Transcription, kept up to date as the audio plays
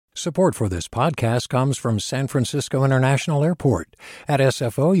Support for this podcast comes from San Francisco International Airport. At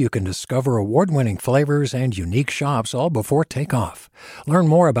SFO, you can discover award-winning flavors and unique shops all before takeoff. Learn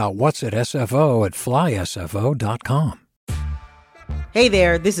more about what's at SFO at flysfo.com. Hey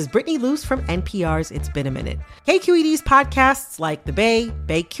there, this is Brittany Luce from NPR's It's Been a Minute. KQED's podcasts like The Bay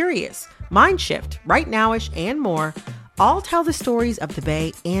Curious, Mindshift, Right Nowish, and more all tell the stories of the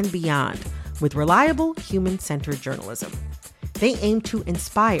Bay and beyond with reliable, human-centered journalism. They aim to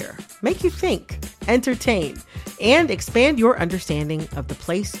inspire, make you think, entertain, and expand your understanding of the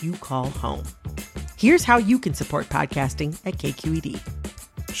place you call home. Here's how you can support podcasting at KQED.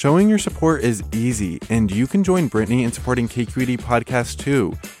 Showing your support is easy, and you can join Brittany in supporting KQED Podcast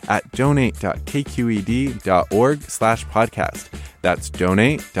too at donate.kqed.org/podcast. That's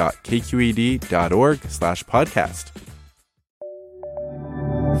donate.kqed.org/podcast.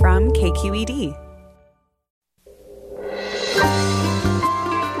 From KQED.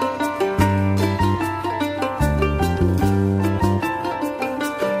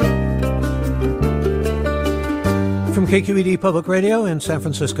 From KQED Public Radio in San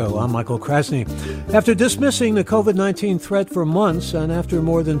Francisco, I'm Michael Krasny. After dismissing the COVID-19 threat for months and after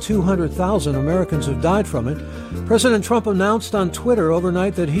more than 200,000 Americans have died from it, President Trump announced on Twitter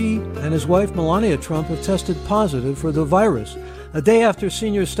overnight that he and his wife Melania Trump have tested positive for the virus, a day after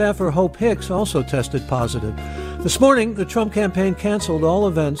senior staffer Hope Hicks also tested positive. This morning, the Trump campaign canceled all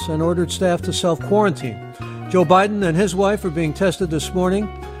events and ordered staff to self-quarantine. Joe Biden and his wife are being tested this morning,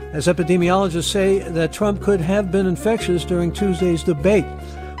 as epidemiologists say that Trump could have been infectious during Tuesday's debate.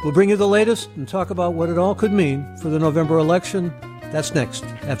 We'll bring you the latest and talk about what it all could mean for the November election. That's next,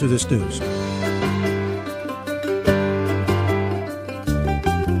 after this news.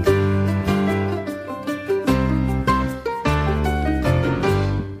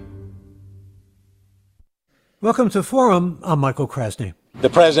 Welcome to Forum. I'm Michael Krasny. The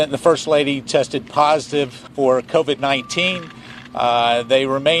President and the First Lady tested positive for COVID-19. They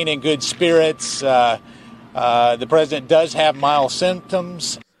remain in good spirits. The President does have mild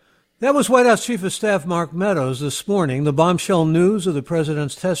symptoms. That was White House Chief of Staff Mark Meadows this morning. The bombshell news of the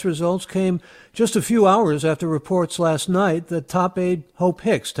President's test results came just a few hours after reports last night that top aide Hope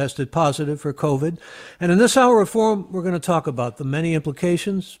Hicks tested positive for COVID. And in this hour of Forum, we're going to talk about the many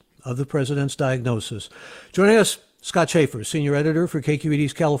implications of the President's diagnosis. Joining us, Scott Shafer, senior editor for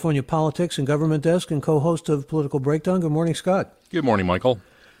KQED's California Politics and Government Desk and co-host of Political Breakdown. Good morning, Scott. Good morning, Michael.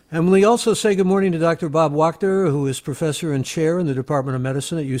 And we also say good morning to Dr. Bob Wachter, who is professor and chair in the Department of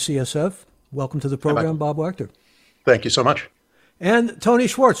Medicine at UCSF. Welcome to the program, Bob Wachter. Thank you so much. And Tony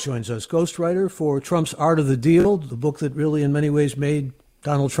Schwartz joins us, ghostwriter for Trump's Art of the Deal, the book that really in many ways made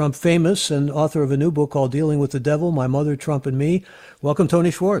Donald Trump famous, and author of a new book called Dealing with the Devil, My Mother, Trump, and Me. Welcome,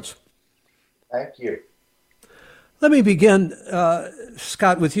 Tony Schwartz. Thank you. Let me begin,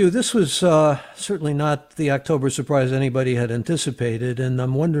 Scott, with you. This was certainly not the October surprise anybody had anticipated, and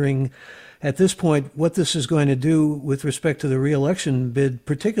I'm wondering at this point what this is going to do with respect to the re-election bid,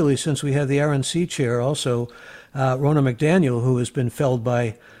 particularly since we have the RNC chair also, Ronna McDaniel, who has been felled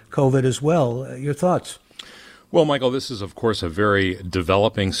by COVID as well. Your thoughts? Well, Michael, this is, of course, a very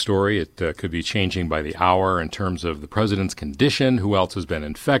developing story. It could be changing by the hour in terms of the president's condition, who else has been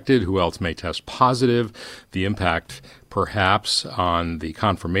infected, who else may test positive, the impact perhaps on the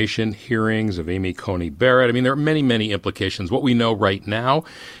confirmation hearings of Amy Coney Barrett. I mean, there are many, many implications. What we know right now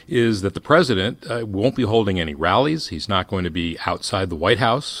is that the president won't be holding any rallies. He's not going to be outside the White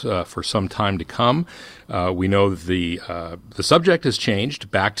House for some time to come. We know that the subject has changed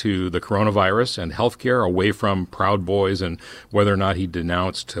back to the coronavirus and healthcare, away from Proud Boys and whether or not he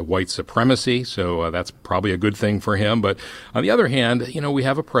denounced white supremacy. So that's probably a good thing for him. But on the other hand, you know, we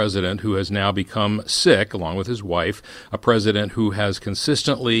have a president who has now become sick, along with his wife, a president who has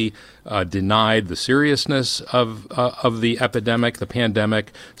consistently denied the seriousness of the epidemic, the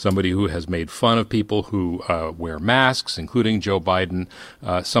pandemic, somebody who has made fun of people who wear masks, including Joe Biden,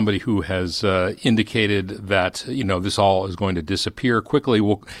 somebody who has indicated that, you know, this all is going to disappear quickly.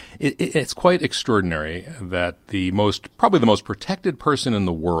 Well, it's quite extraordinary that probably the most protected person in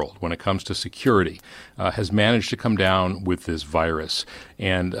the world when it comes to security has managed to come down with this virus.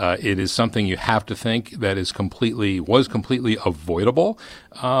 And it is something you have to think that was completely avoidable.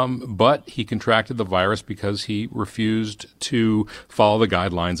 But he contracted the virus because he refused to follow the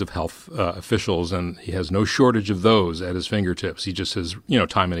guidelines of health officials, and he has no shortage of those at his fingertips. He just has, you know,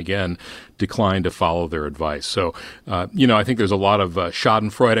 time and again declined to follow their advice. So, I think there's a lot of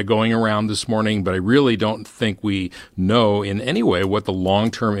schadenfreude going around this morning, but I really don't think we know in any way what the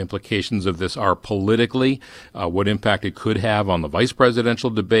long-term implications of this are politically, what impact it could have on the vice presidential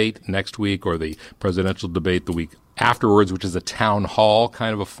debate next week or the presidential debate the week afterwards, which is a town hall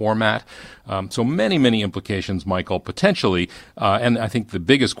kind of a format. So many implications, Michael, potentially. And I think the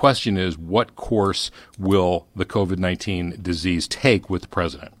biggest question is, what course will the COVID-19 disease take with the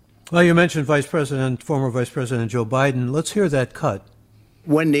president? Well, you mentioned former Vice President Joe Biden. Let's hear that cut.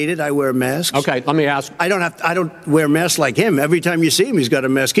 When needed, I wear masks. Okay, let me ask. I don't wear masks like him. Every time you see him, he's got a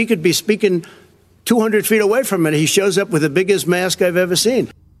mask. He could be speaking 200 feet away from it. He shows up with the biggest mask I've ever seen.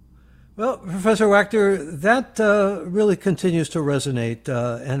 Well, Professor Wachter, that really continues to resonate,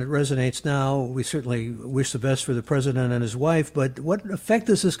 and it resonates now. We certainly wish the best for the president and his wife, but what effect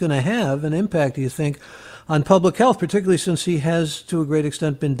is this going to have, an impact, do you think, on public health, particularly since he has, to a great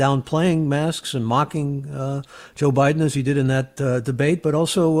extent, been downplaying masks and mocking Joe Biden as he did in that debate, but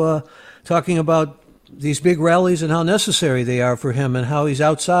also talking about these big rallies and how necessary they are for him and how he's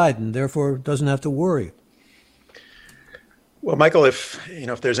outside and therefore doesn't have to worry? Well, Michael, if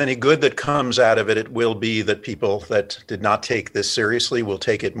there's any good that comes out of it, it will be that people that did not take this seriously will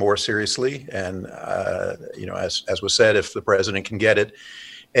take it more seriously. And, as was said, if the president can get it,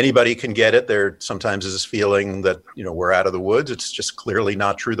 anybody can get it. There sometimes is this feeling that, we're out of the woods. It's just clearly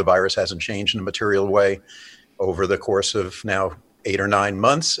not true. The virus hasn't changed in a material way over the course of now 8 or 9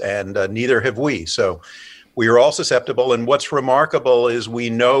 months, and neither have we. So we are all susceptible. And what's remarkable is we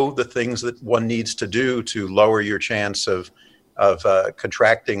know the things that one needs to do to lower your chance of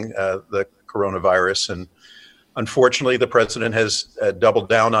contracting the coronavirus. And unfortunately, the president has doubled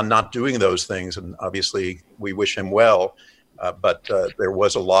down on not doing those things. And obviously, we wish him well. But there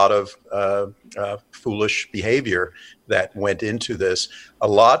was a lot of foolish behavior that went into this. A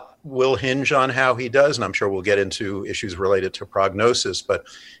lot will hinge on how he does, and I'm sure we'll get into issues related to prognosis. But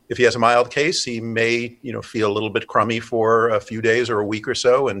if he has a mild case, he may, feel a little bit crummy for a few days or a week or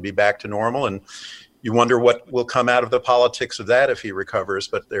so and be back to normal. And you wonder what will come out of the politics of that if he recovers.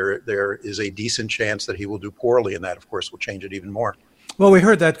 But there is a decent chance that he will do poorly, and that, of course, will change it even more. Well, we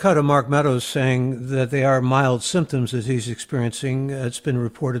heard that cut of Mark Meadows saying that they are mild symptoms that he's experiencing. It's been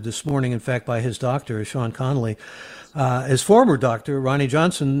reported this morning, in fact, by his doctor, Sean Connolly. His former doctor, Ronnie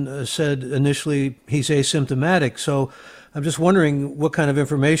Johnson, said initially he's asymptomatic. So I'm just wondering what kind of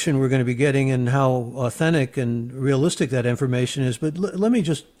information we're going to be getting and how authentic and realistic that information is. But let me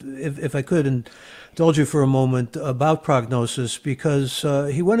just, if I could, indulge you for a moment about prognosis, because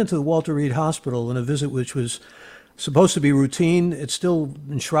he went into the Walter Reed Hospital in a visit which was supposed to be routine. It's still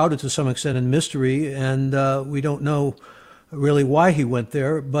enshrouded to some extent in mystery, and we don't know really why he went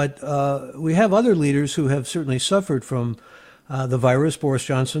there. But we have other leaders who have certainly suffered from the virus. Boris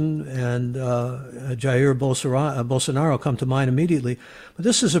Johnson and Jair Bolsonaro come to mind immediately. But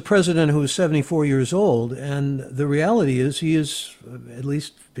this is a president who is 74 years old, and the reality is he is, at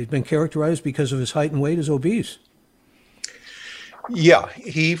least he's been characterized because of his height and weight, as obese. Yeah,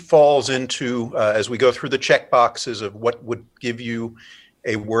 he falls into, as we go through the check boxes of what would give you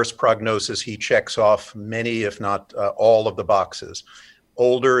a worse prognosis, he checks off many, if not all of the boxes.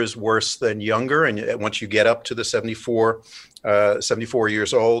 Older is worse than younger. And once you get up to the 74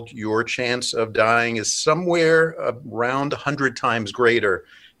 years old, your chance of dying is somewhere around 100 times greater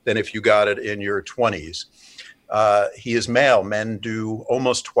than if you got it in your 20s. He is male. Men do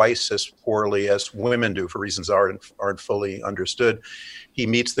almost twice as poorly as women do for reasons that aren't fully understood. He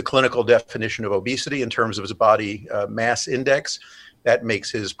meets the clinical definition of obesity in terms of his body mass index. That makes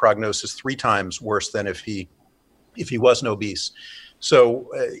his prognosis 3 times worse than if he wasn't obese. So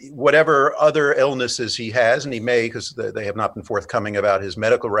whatever other illnesses he has, and he may, because they have not been forthcoming about his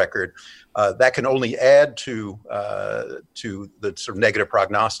medical record, that can only add to the sort of negative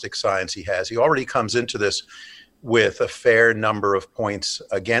prognostic signs he has. He already comes into this with a fair number of points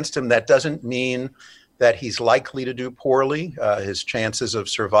against him. That doesn't mean that he's likely to do poorly. His chances of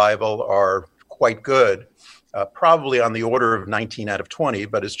survival are quite good, probably on the order of 19 out of 20,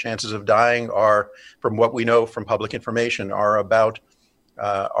 but his chances of dying are, from what we know from public information, are about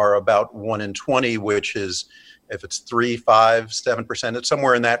 1 in 20, which is, if it's 3, 5, 7%, it's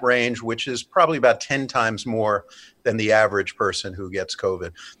somewhere in that range, which is probably about 10 times more than the average person who gets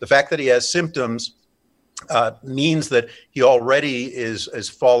COVID. The fact that he has symptoms means that he already is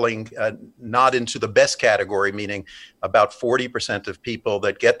falling not into the best category, meaning about 40% of people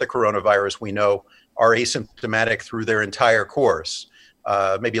that get the coronavirus we know are asymptomatic through their entire course.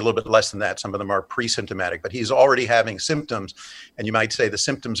 Maybe a little bit less than that. Some of them are pre-symptomatic, but he's already having symptoms. And you might say the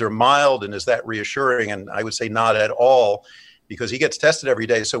symptoms are mild, and is that reassuring? And I would say not at all, because he gets tested every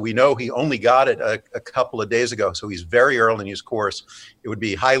day. So we know he only got it a couple of days ago. So he's very early in his course. It would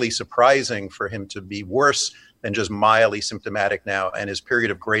be highly surprising for him to be worse than just mildly symptomatic now. And his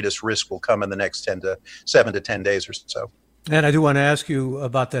period of greatest risk will come in the next 7 to 10 days or so. And I do want to ask you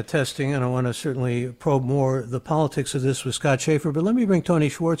about that testing, and I want to certainly probe more the politics of this with Scott Schaefer. But let me bring Tony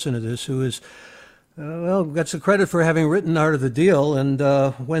Schwartz into this, who is, gets the credit for having written Art of the Deal and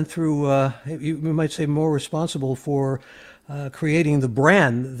went through, you might say, more responsible for creating the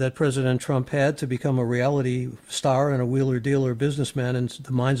brand that President Trump had to become a reality star and a wheeler-dealer businessman in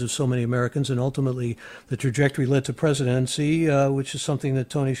the minds of so many Americans. And ultimately, the trajectory led to presidency, which is something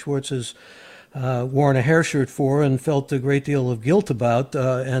that Tony Schwartz has worn a hair shirt for and felt a great deal of guilt about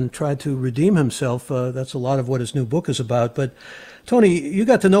and tried to redeem himself. That's a lot of what his new book is about. But Tony, you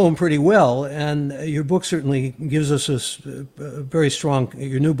got to know him pretty well, and your book certainly gives us a very strong,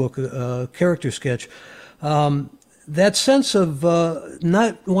 your new book, character sketch. That sense of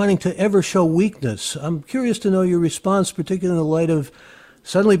not wanting to ever show weakness. I'm curious to know your response, particularly in the light of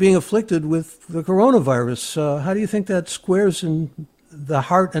suddenly being afflicted with the coronavirus. How do you think that squares in the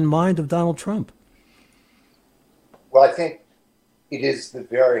heart and mind of Donald Trump? Well, I think it is the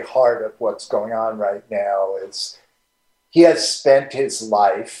very heart of what's going on right now. Is he has spent his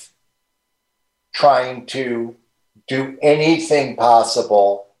life trying to do anything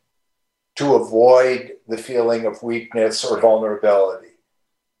possible to avoid the feeling of weakness or vulnerability.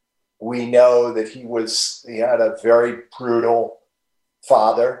 We know that he had a very brutal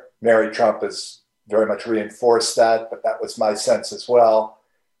father. Mary Trump has very much reinforced that, but that was my sense as well.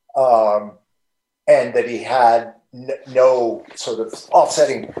 And that he had no sort of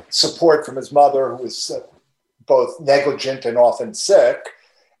offsetting support from his mother, who was both negligent and often sick.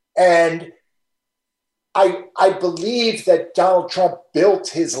 And I believe that Donald Trump built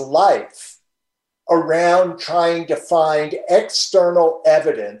his life around trying to find external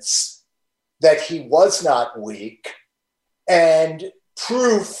evidence that he was not weak and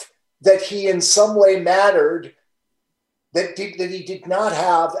proof that he in some way mattered that he did not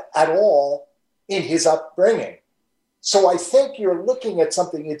have at all in his upbringing. So I think you're looking at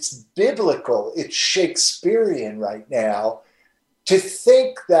something, it's biblical, it's Shakespearean right now, to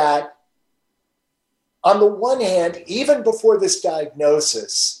think that on the one hand, even before this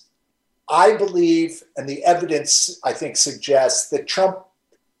diagnosis, I believe, and the evidence I think suggests, that Trump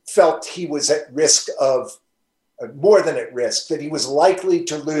felt he was at risk of, more than at risk, that he was likely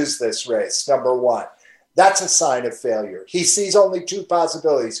to lose this race, number one. That's a sign of failure. He sees only two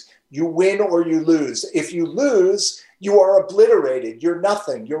possibilities. You win or you lose. If you lose, you are obliterated. You're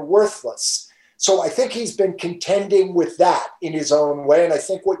nothing. You're worthless. So I think he's been contending with that in his own way. And I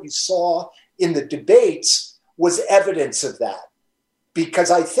think what you saw in the debates was evidence of that. Because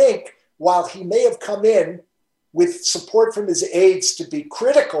I think while he may have come in with support from his aides to be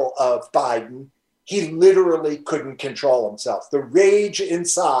critical of Biden, he literally couldn't control himself. The rage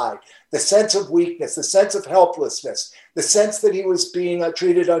inside, the sense of weakness, the sense of helplessness, the sense that he was being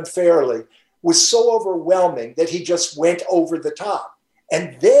treated unfairly was so overwhelming that he just went over the top.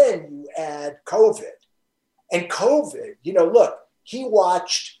 And then you add COVID. And COVID, look, he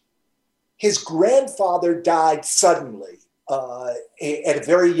watched his grandfather died suddenly at a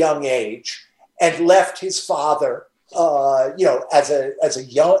very young age and left his father as a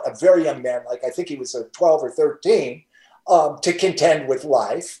very young man, like I think he was 12 or 13, to contend with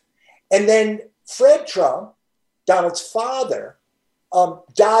life. And then Fred Trump, Donald's father,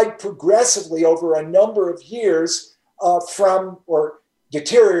 died progressively over a number of years or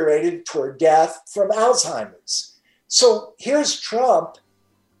deteriorated toward death from Alzheimer's. So here's Trump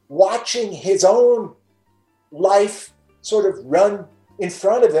watching his own life sort of run in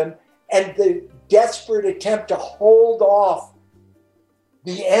front of him, and the desperate attempt to hold off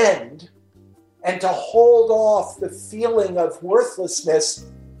the end and to hold off the feeling of worthlessness.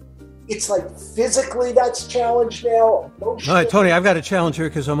 It's like physically that's challenged now. Emotionally. All right, Tony, I've got a challenge here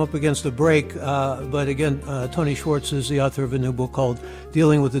because I'm up against a break. But again, Tony Schwartz is the author of a new book called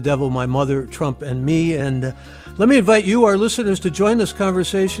Dealing with the Devil, My Mother, Trump, and Me. And let me invite you, our listeners, to join this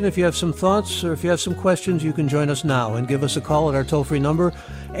conversation. If you have some thoughts or if you have some questions, you can join us now and give us a call at our toll-free number,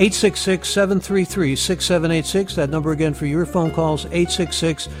 866-733-6786. That number again for your phone calls,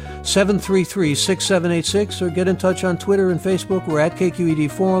 866-733-6786. Or get in touch on Twitter and Facebook. We're at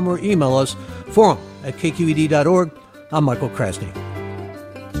KQED Forum, or email us, forum@kqed.org. I'm Michael Krasny.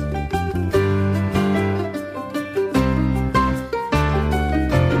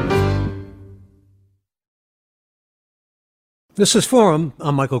 This is Forum.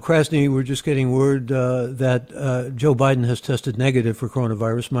 I'm Michael Krasny. We're just getting word that Joe Biden has tested negative for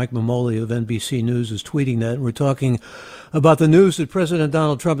coronavirus. Mike Mamoli of NBC News is tweeting that. We're talking about the news that President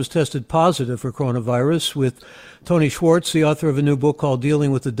Donald Trump has tested positive for coronavirus with Tony Schwartz, the author of a new book called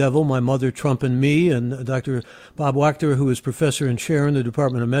Dealing with the Devil, My Mother, Trump, and Me, and Dr. Bob Wachter, who is professor and chair in the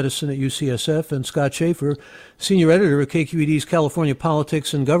Department of Medicine at UCSF, and Scott Schaefer, senior editor of KQED's California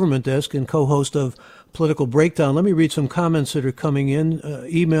Politics and Government Desk and co-host of Political Breakdown. Let me read some comments that are coming in,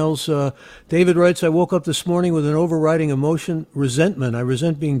 emails. David writes, I woke up this morning with an overriding emotion, resentment. I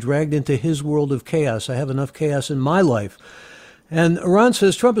resent being dragged into his world of chaos. I have enough chaos in my life. And Iran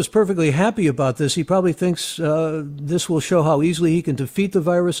says Trump is perfectly happy about this. He probably thinks this will show how easily he can defeat the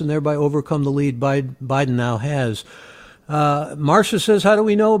virus and thereby overcome the lead Biden now has. Marcia says, how do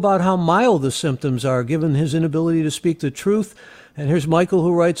we know about how mild the symptoms are given his inability to speak the truth? And here's Michael,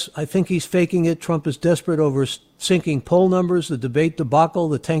 who writes, I think he's faking it. Trump is desperate over sinking poll numbers, the debate debacle,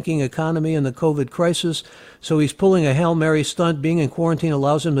 the tanking economy, and the COVID crisis. So he's pulling a Hail Mary stunt. Being in quarantine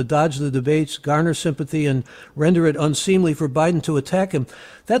allows him to dodge the debates, garner sympathy, and render it unseemly for Biden to attack him.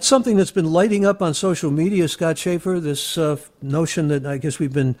 That's something that's been lighting up on social media, Scott Schaefer, this notion that I guess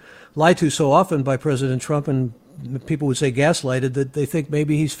we've been lied to so often by President Trump, and people would say gaslighted, that they think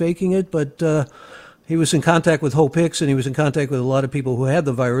maybe he's faking it, but he was in contact with Hope Hicks, and he was in contact with a lot of people who had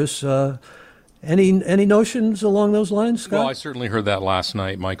the virus. Any notions along those lines, Scott? Well, I certainly heard that last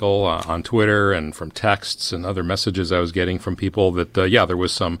night, Michael, on Twitter and from texts and other messages I was getting from people that, there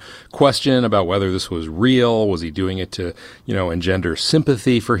was some question about whether this was real. Was he doing it to, engender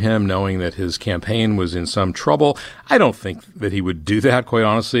sympathy for him, knowing that his campaign was in some trouble? I don't think that he would do that, quite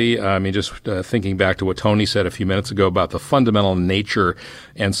honestly. I mean, just thinking back to what Tony said a few minutes ago about the fundamental nature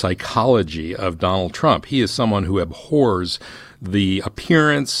and psychology of Donald Trump. He is someone who abhors the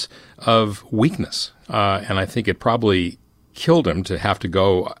appearance of weakness. And I think it probably killed him to have to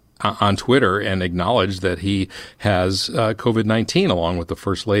go on Twitter and acknowledge that he has COVID-19 along with the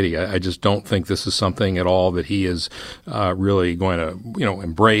First Lady. I just don't think this is something at all that he is really going to,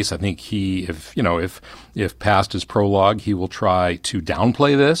 embrace. I think he, if past his prologue, he will try to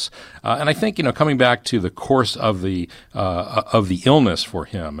downplay this. And I think, coming back to the course of the illness for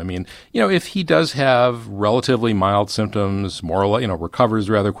him, I mean, if he does have relatively mild symptoms, more or less, recovers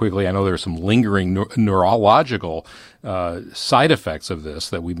rather quickly. I know there are some lingering neurological side effects of this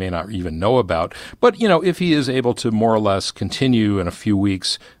that we may not even know about. But, if he is able to more or less continue in a few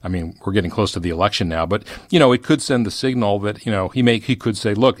weeks, I mean, we're getting close to the election now, but, it could send the signal that, he could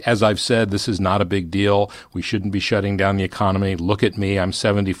say, look, as I've said, this is not a big deal. We shouldn't be shutting down the economy. Look at me. I'm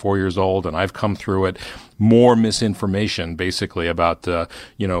 74 years old and I've come through it. More misinformation, basically, about,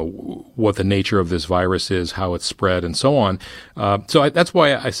 what the nature of this virus is, how it's spread, and so on. That's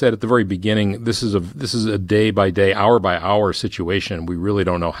why I said at the very beginning, this is a day by day, hour by hour situation. We really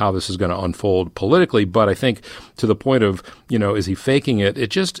don't know how this is going to unfold politically. But I think to the point of, is he faking it? It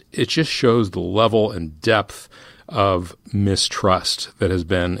just shows the level and depth of mistrust that has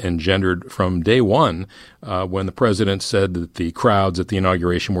been engendered from day one, when the president said that the crowds at the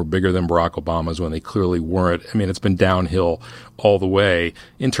inauguration were bigger than Barack Obama's, when they clearly weren't. I mean, it's been downhill all the way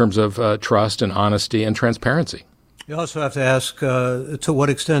in terms of trust and honesty and transparency. You also have to ask to what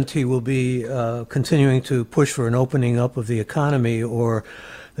extent he will be continuing to push for an opening up of the economy, or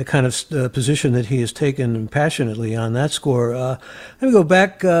the kind of position that he has taken passionately on that score. Let me go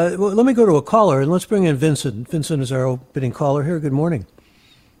back. Let me go to a caller, and let's bring in Vincent. Vincent is our opening caller here. Good morning.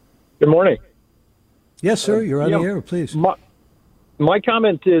 Good morning. Yes, sir. You're on the air, please. My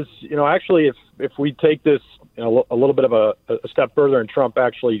comment is, actually, if we take this a little bit of a step further, and Trump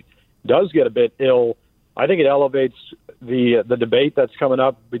actually does get a bit ill, I think it elevates the debate that's coming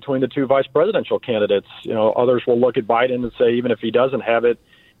up between the two vice presidential candidates. Others will look at Biden and say, even if he doesn't have it,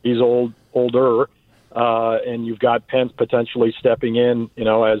 he's older, and you've got Pence potentially stepping in,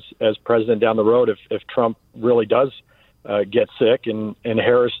 as president down the road if Trump really does get sick, and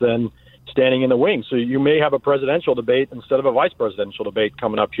Harris then standing in the wings. So you may have a presidential debate instead of a vice presidential debate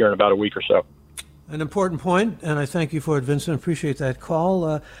coming up here in about a week or so. An important point, and I thank you for it, Vincent. Appreciate that call.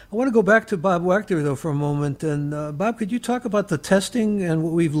 I want to go back to Bob Wachter, though, for a moment. And Bob, could you talk about the testing and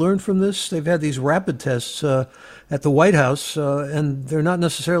what we've learned from this? They've had these rapid tests at the White House, and they're not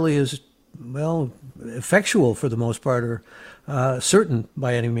necessarily as, effectual for the most part, or certain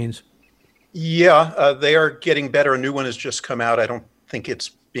by any means. Yeah, they are getting better. A new one has just come out. I don't think it's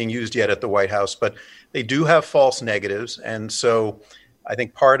being used yet at the White House, but they do have false negatives. And so I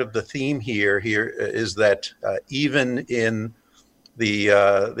think part of the theme here is that even in the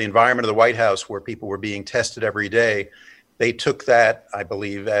environment of the White House, where people were being tested every day, they took that, I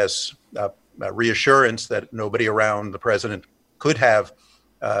believe, as reassurance that nobody around the president could have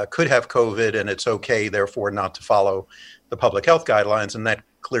COVID, and it's okay, therefore, not to follow the public health guidelines, and that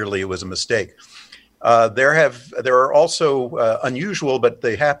clearly was a mistake. There are also unusual, but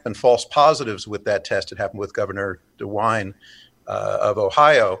they have been false positives with that test. It happened with Governor DeWine of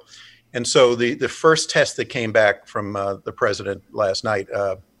Ohio. And so the first test that came back from the president last night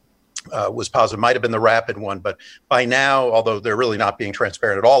was positive. Might have been the rapid one, but by now, although they're really not being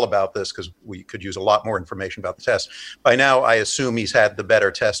transparent at all about this because we could use a lot more information about the test, by now I assume he's had the better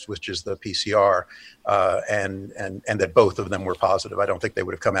test, which is the PCR, and that both of them were positive. I don't think they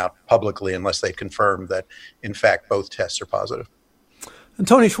would have come out publicly unless they confirmed that, in fact, both tests are positive. And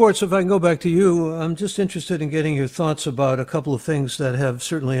Tony Schwartz, if I can go back to you, I'm just interested in getting your thoughts about a couple of things that have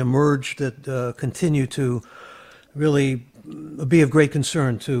certainly emerged that continue to really be of great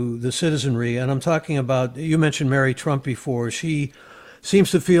concern to the citizenry. And I'm talking about, you mentioned Mary Trump before. She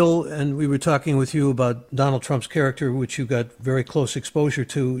seems to feel, and we were talking with you about Donald Trump's character, which you got very close exposure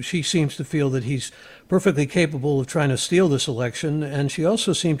to. She seems to feel that he's perfectly capable of trying to steal this election. And she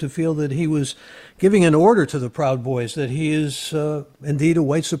also seemed to feel that he was giving an order to the Proud Boys, that he is indeed a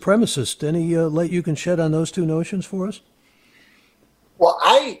white supremacist. Any light you can shed on those two notions for us? Well,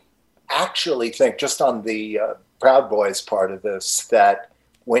 I actually think, just on the Proud Boys part of this, that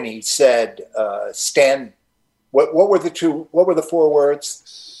when he said stand, what were the four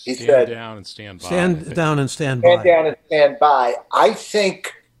words? He said down and stand by. Stand down and stand by. Stand down and stand by. I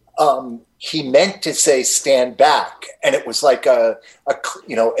think he meant to say stand back, and it was like a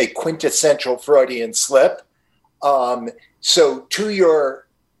quintessential Freudian slip. So to your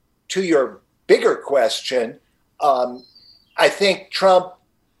bigger question, I think Trump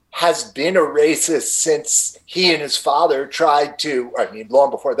has been a racist since he and his father tried to, long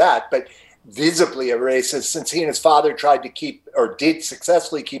before that, but visibly a racist since he and his father tried to keep, or did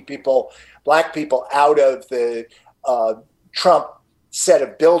successfully keep black people out of the Trump set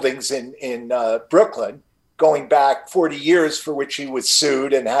of buildings in Brooklyn, going back 40 years, for which he was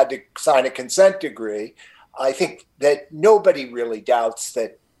sued and had to sign a consent decree. I think that nobody really doubts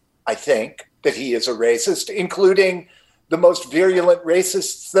that, I think, that he is a racist, including the most virulent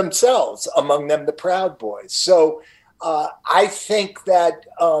racists themselves, among them the Proud Boys. So I think that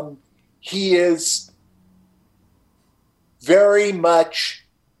he is very much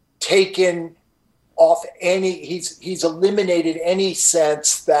taken off he's eliminated any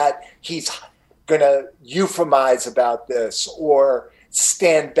sense that he's going to euphemize about this or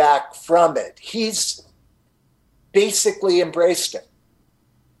stand back from it. He's basically embraced it.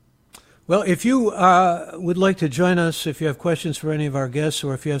 Well, if you would like to join us, if you have questions for any of our guests,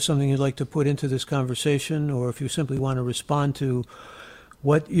 or if you have something you'd like to put into this conversation, or if you simply want to respond to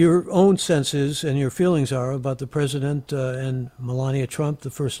what your own senses and your feelings are about the president and Melania Trump,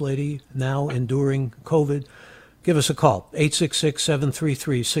 the First Lady, now enduring COVID, give us a call.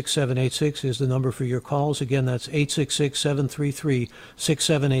 866-733-6786 is the number for your calls. Again, that's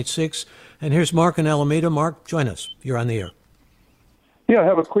 866-733-6786. And here's Mark in Alameda. Mark, join us. You're on the air. Yeah, I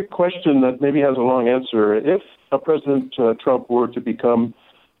have a quick question that maybe has a long answer. If President Trump were to become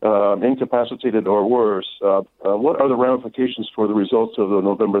incapacitated or worse, what are the ramifications for the results of the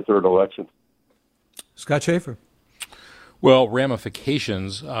November 3rd election? Scott Schaefer. Well,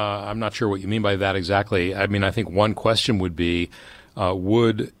 ramifications, I'm not sure what you mean by that exactly. I mean, I think one question would be,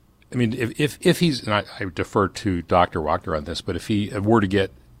 if he's, and I defer to Dr. Wachter on this, but if he were to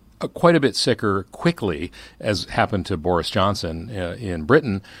get quite a bit sicker quickly, as happened to Boris Johnson in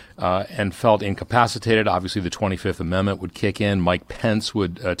Britain, and felt incapacitated, obviously the 25th Amendment would kick in. Mike Pence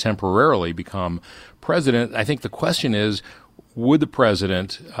would temporarily become president. I think the question is, would the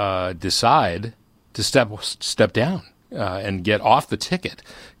president decide to step down and get off the ticket?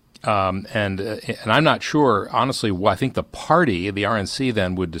 And I'm not sure, honestly. I think the party, the RNC,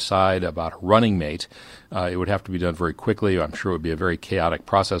 then would decide about a running mate. It would have to be done very quickly. I'm sure it would be a very chaotic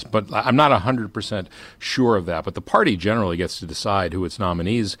process, but I'm not 100% sure of that. But the party generally gets to decide who its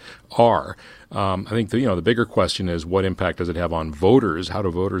nominees are. I think the bigger question is, what impact does it have on voters? How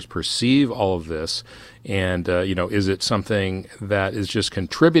do voters perceive all of this? And is it something that is just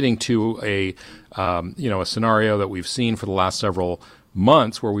contributing to a scenario that we've seen for the last several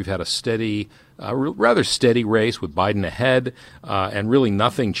months, where we've had a rather steady race with Biden ahead, and really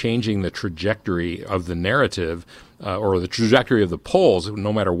nothing changing the trajectory of the narrative or the trajectory of the polls,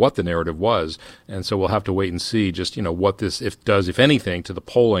 no matter what the narrative was. And so we'll have to wait and see just, what this does, if anything, to the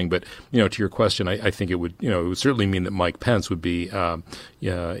polling. But, to your question, I think it would certainly mean that Mike Pence would become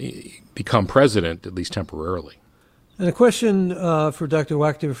president, at least temporarily. And a question for Dr.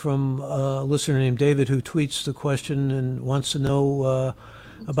 Wachter from a listener named David, who tweets the question and wants to know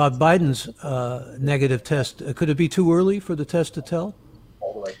about Biden's negative test. Could it be too early for the test to tell?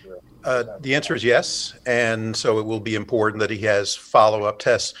 The answer is yes, and so it will be important that he has follow-up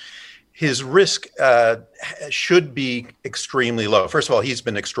tests. His risk should be extremely low. First of all, he's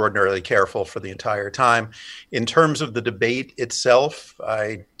been extraordinarily careful for the entire time. In terms of the debate itself,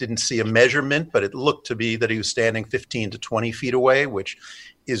 I didn't see a measurement, but it looked to be that he was standing 15 to 20 feet away, which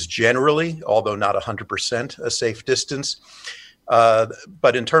is generally, although not 100%, a safe distance.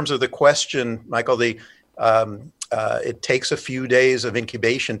 But in terms of the question, Michael, it takes a few days of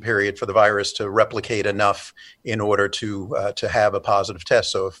incubation period for the virus to replicate enough in order to have a positive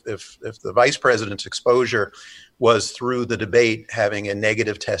test. So if the vice president's exposure was through the debate, having a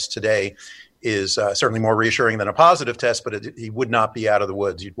negative test today is certainly more reassuring than a positive test, but he would not be out of the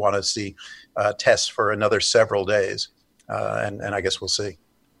woods. You'd want to see tests for another several days, and I guess we'll see.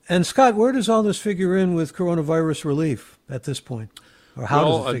 And Scott, where does all this figure in with coronavirus relief at this point? Or how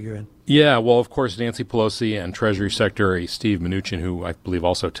does it figure in? Yeah, well, of course, Nancy Pelosi and Treasury Secretary Steve Mnuchin, who I believe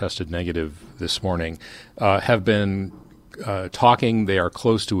also tested negative this morning, have been talking. They are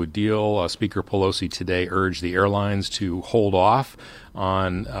close to a deal. Speaker Pelosi today urged the airlines to hold off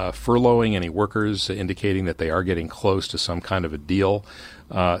on furloughing any workers, indicating that they are getting close to some kind of a deal.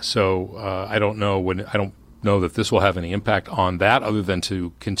 So I don't know that this will have any impact on that, other than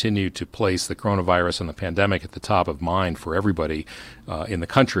to continue to place the coronavirus and the pandemic at the top of mind for everybody in the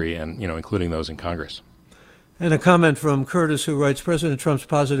country, and including those in Congress. And a comment from Curtis, who writes, President Trump's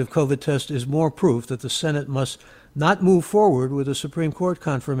positive COVID test is more proof that the Senate must not move forward with a Supreme Court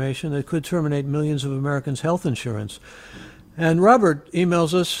confirmation that could terminate millions of Americans' health insurance. And Robert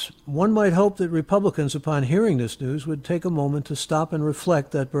emails us, one might hope that Republicans, upon hearing this news, would take a moment to stop and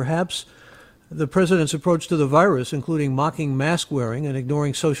reflect that perhaps the president's approach to the virus, including mocking mask wearing and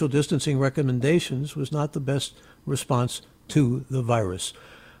ignoring social distancing recommendations, was not the best response to the virus.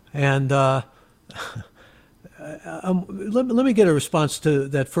 And let me get a response to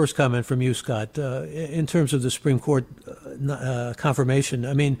that first comment from you, Scott, in terms of the Supreme Court confirmation.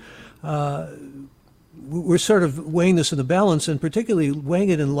 I mean, we're sort of weighing this in the balance, and particularly weighing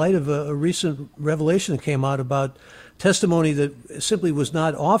it in light of a recent revelation that came out about testimony that simply was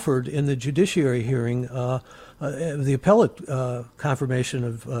not offered in the judiciary hearing, the appellate confirmation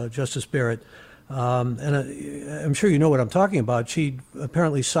of Justice Barrett. And I'm sure you know what I'm talking about. She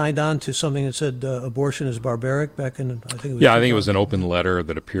apparently signed on to something that said abortion is barbaric back in, I think it was. Yeah, I think it was an open letter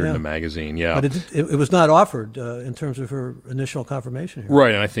that appeared in a magazine, yeah. But it was not offered in terms of her initial confirmation here.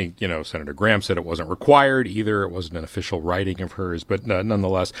 Right, and I think, Senator Graham said it wasn't required either. It wasn't an official writing of hers. But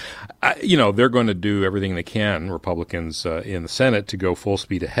nonetheless, they're going to do everything they can, Republicans in the Senate, to go full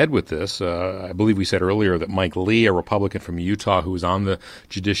speed ahead with this. I believe we said earlier that Mike Lee, a Republican from Utah who was on the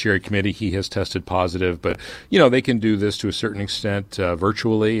Judiciary Committee, he has tested positive, but they can do this to a certain extent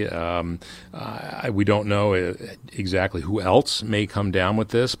virtually. We don't know exactly who else may come down with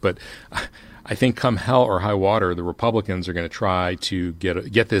this, but I think come hell or high water, the Republicans are going to try to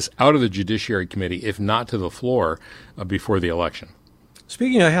get this out of the Judiciary Committee, if not to the floor, before the election.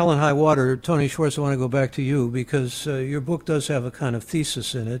 Speaking of hell and high water, Tony Schwartz, I want to go back to you because your book does have a kind of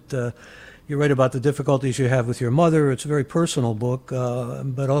thesis in it. You write about the difficulties you have with your mother. It's a very personal book,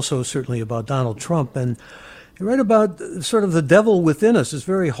 but also certainly about Donald Trump. And you write about sort of the devil within us. It's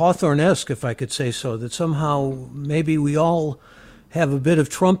very Hawthorne-esque, if I could say so, that somehow maybe we all have a bit of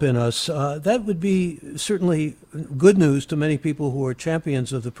Trump in us. That would be certainly good news to many people who are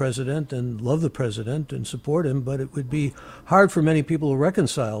champions of the president and love the president and support him, but it would be hard for many people to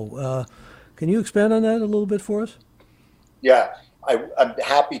reconcile. Can you expand on that a little bit for us? Yeah. I'm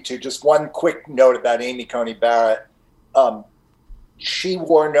happy to. Just one quick note about Amy Coney Barrett. She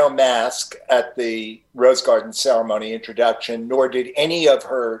wore no mask at the Rose Garden ceremony introduction, nor did any of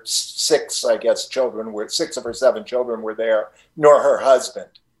her six of her 7 children were there, nor her husband.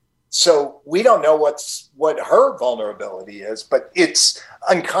 So we don't know what her vulnerability is, but it's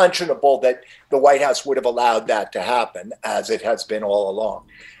unconscionable that the White House would have allowed that to happen, as it has been all along.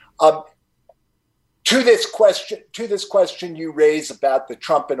 To this question you raise about the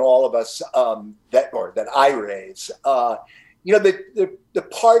Trump and all of us that I raise, the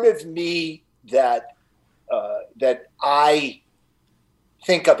part of me that I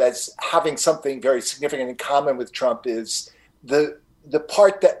think of as having something very significant in common with Trump is the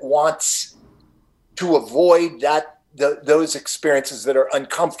part that wants to avoid those experiences that are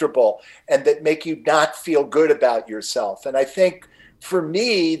uncomfortable and that make you not feel good about yourself. And I think for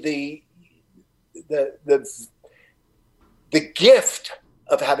me, the gift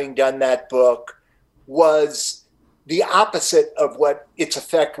of having done that book was the opposite of what its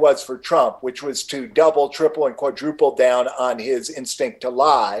effect was for Trump, which was to double, triple, and quadruple down on his instinct to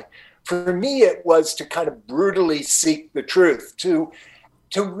lie. For me, it was to kind of brutally seek the truth, to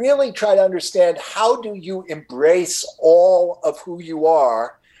really try to understand how do you embrace all of who you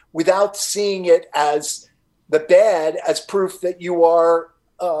are without seeing it as the bad, as proof that you are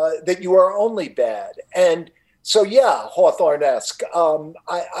only bad. And so, yeah, Hawthorne-esque.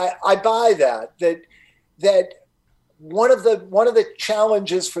 I buy that one of the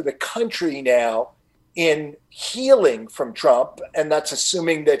challenges for the country now in healing from Trump, and that's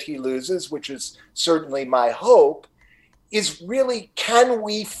assuming that he loses, which is certainly my hope, is really, can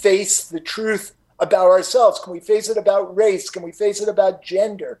we face the truth about ourselves? Can we face it about race? Can we face it about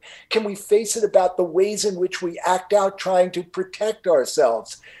gender? Can we face it about the ways in which we act out trying to protect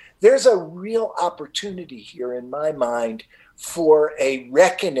ourselves? There's a real opportunity here in my mind for a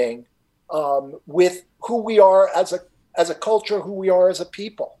reckoning with who we are as a culture, who we are as a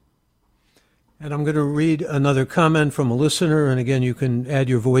people. And I'm going to read another comment from a listener. And again, you can add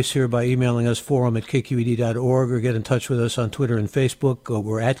your voice here by emailing us, forum@kqed.org, or get in touch with us on Twitter and Facebook.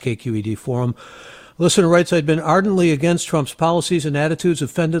 We're at KQED Forum. Listener writes, I'd been ardently against Trump's policies and attitudes,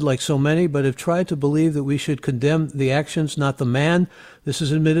 offended like so many, but have tried to believe that we should condemn the actions, not the man. This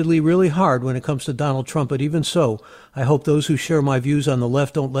is admittedly really hard when it comes to Donald Trump, but even so, I hope those who share my views on the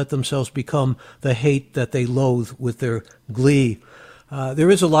left don't let themselves become the hate that they loathe with their glee. There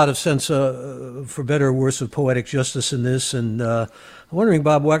is a lot of sense, for better or worse, of poetic justice in this. And I'm wondering,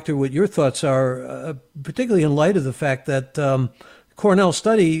 Bob Wachter, what your thoughts are, particularly in light of the fact that Cornell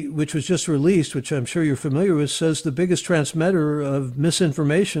study, which was just released, which I'm sure you're familiar with, says the biggest transmitter of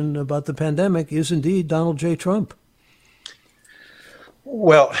misinformation about the pandemic is indeed Donald J. Trump.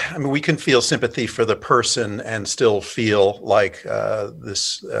 Well, I mean, we can feel sympathy for the person and still feel like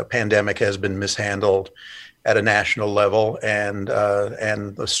this pandemic has been mishandled at a national level, and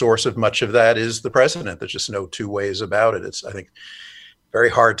the source of much of that is the president. There's just no two ways about it. It's, I think, very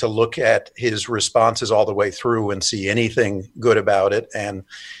hard to look at his responses all the way through and see anything good about it. And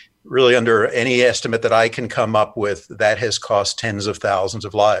really, under any estimate that I can come up with, that has cost tens of thousands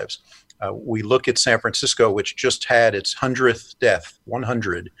of lives. We look at San Francisco, which just had its 100th death,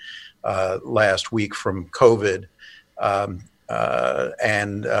 100, last week from COVID.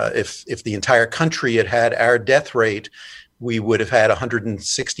 If the entire country had had our death rate, we would have had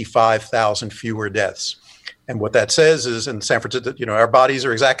 165,000 fewer deaths. And what that says is, in San Francisco, our bodies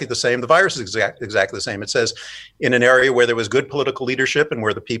are exactly the same. The virus is exactly the same. It says, in an area where there was good political leadership and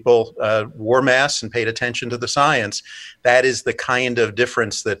where the people wore masks and paid attention to the science, that is the kind of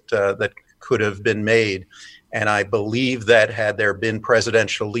difference that could have been made. And I believe that had there been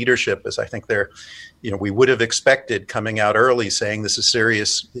presidential leadership, as I think we would have expected, coming out early saying this is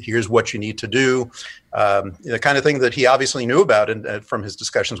serious, here's what you need to do, the kind of thing that he obviously knew about and from his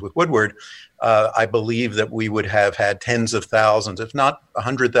discussions with Woodward, I believe that we would have had tens of thousands, if not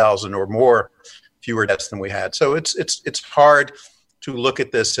 100,000 or more, fewer deaths than we had. So it's hard to look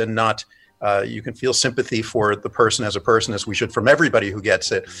at this and not. You can feel sympathy for the person, as we should from everybody who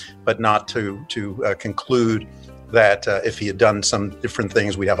gets it, but not to conclude that if he had done some different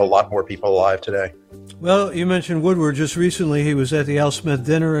things, we'd have a lot more people alive today. Well, you mentioned Woodward. Just recently, he was at the Al Smith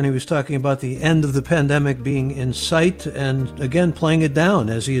dinner, and he was talking about the end of the pandemic being in sight, and again, playing it down,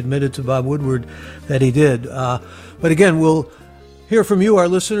 as he admitted to Bob Woodward that he did. But again, we'll hear from you, our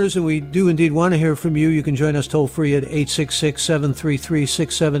listeners, and we do indeed want to hear from you. You can join us toll-free at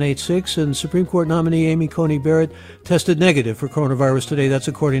 866-733-6786. And Supreme Court nominee Amy Coney Barrett tested negative for coronavirus today. That's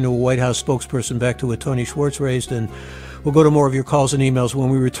according to a White House spokesperson, back to what Tony Schwartz raised. And we'll go to more of your calls and emails when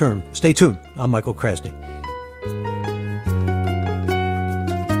we return. Stay tuned. I'm Michael Krasny.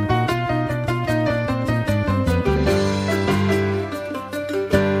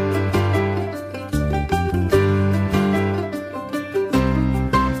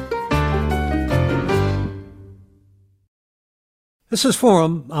 This is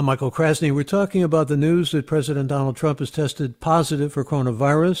Forum. I'm Michael Krasny. We're talking about the news that President Donald Trump has tested positive for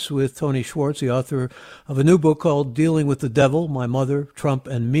coronavirus with Tony Schwartz, the author of a new book called Dealing with the Devil, My Mother, Trump,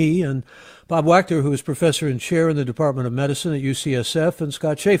 and Me, and Bob Wachter, who is professor and chair in the Department of Medicine at UCSF, and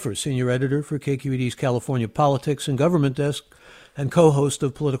Scott Schaefer, senior editor for KQED's California Politics and Government Desk and co-host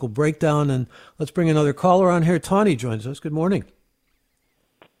of Political Breakdown. And let's bring another caller on here. Tawny joins us. Good morning.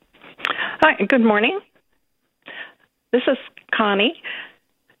 Hi, good morning. This is Connie.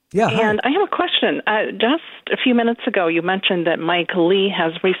 Yeah. Hi. And I have a question. Just a few minutes ago, you mentioned that Mike Lee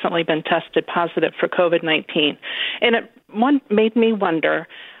has recently been tested positive for COVID-19. And it made me wonder,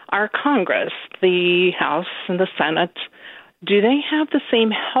 our Congress, the House and the Senate, do they have the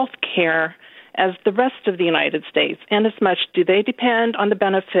same health care as the rest of the United States? And as much do they depend on the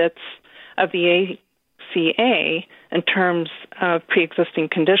benefits of the ACA in terms of pre-existing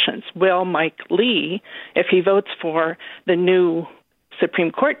conditions? Will Mike Lee, if he votes for the new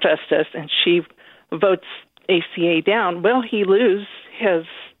Supreme Court justice and she votes ACA down, will he lose his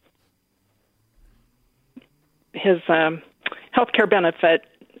health care benefit?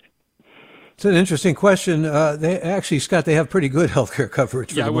 It's an interesting question. Scott, they have pretty good health care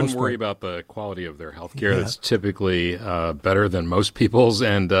coverage. Yeah, I wouldn't worry about the quality of their health care. That's typically better than most people's,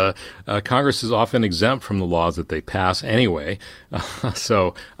 and Congress is often exempt from the laws that they pass anyway.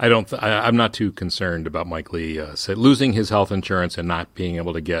 So I'm not too concerned about Mike Lee losing his health insurance and not being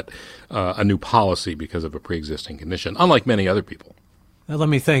able to get a new policy because of a pre-existing condition, unlike many other people. Let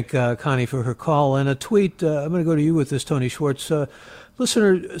me thank Connie for her call. And a tweet, I'm going to go to you with this, Tony Schwartz.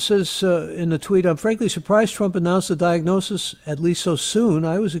 Listener says in the tweet, I'm frankly surprised Trump announced the diagnosis at least so soon.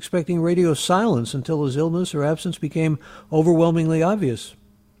 I was expecting radio silence until his illness or absence became overwhelmingly obvious.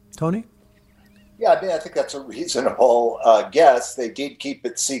 Tony? Yeah, I think that's a reasonable guess. They did keep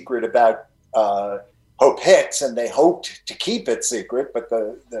it secret about Hope Hicks, and they hoped to keep it secret, but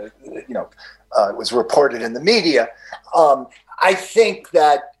it was reported in the media. I think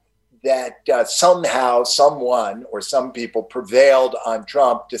that somehow someone or some people prevailed on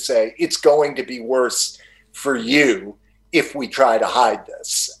Trump to say it's going to be worse for you if we try to hide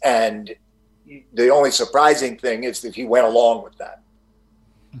this. And the only surprising thing is that he went along with that.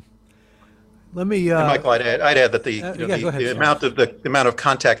 Let me, Michael, I'd add that the amount of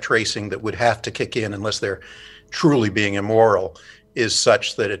contact tracing that would have to kick in unless they're truly being immoral is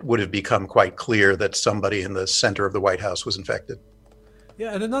such that it would have become quite clear that somebody in the center of the White House was infected.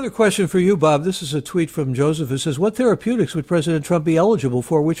 Yeah, and another question for you, Bob. This is a tweet from Joseph who says, what therapeutics would President Trump be eligible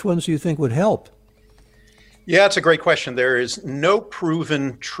for? Which ones do you think would help? Yeah, it's a great question. There is no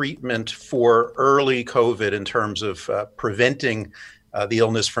proven treatment for early COVID in terms of preventing the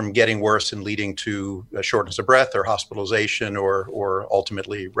illness from getting worse and leading to shortness of breath or hospitalization or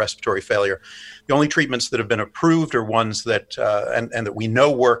ultimately respiratory failure. The only treatments that have been approved are ones that and that we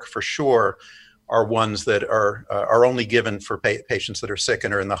know work for sure are ones that are only given for patients that are sick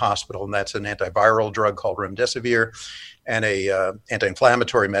and are in the hospital, and that's an antiviral drug called remdesivir and a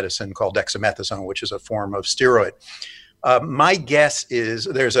anti-inflammatory medicine called dexamethasone, which is a form of steroid. My guess is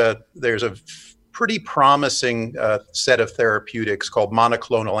there's a pretty promising set of therapeutics called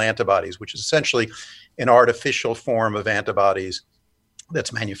monoclonal antibodies, which is essentially an artificial form of antibodies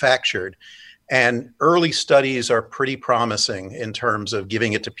that's manufactured. And early studies are pretty promising in terms of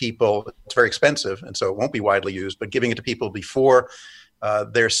giving it to people. It's very expensive, and so it won't be widely used, but giving it to people before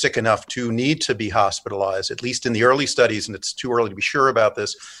they're sick enough to need to be hospitalized, at least in the early studies, and it's too early to be sure about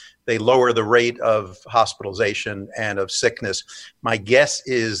this, they lower the rate of hospitalization and of sickness. My guess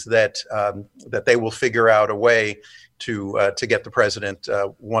is that that they will figure out a way to get the president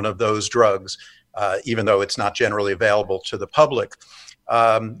one of those drugs, even though it's not generally available to the public.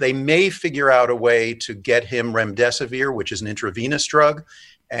 They may figure out a way to get him remdesivir, which is an intravenous drug,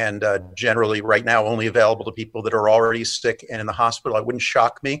 and generally right now only available to people that are already sick and in the hospital. It wouldn't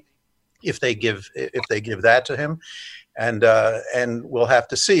shock me if they give that to him. And we'll have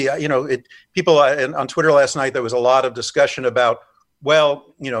to see. People on Twitter last night, there was a lot of discussion about,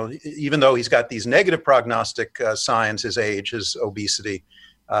 well, even though he's got these negative prognostic signs, his age, his obesity,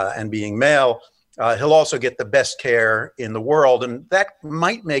 and being male, he'll also get the best care in the world. And that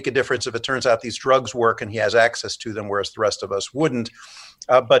might make a difference if it turns out these drugs work and he has access to them, whereas the rest of us wouldn't.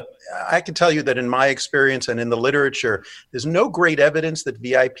 But I can tell you that in my experience and in the literature, there's no great evidence that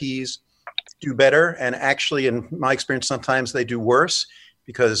VIPs do better. And actually, in my experience, sometimes they do worse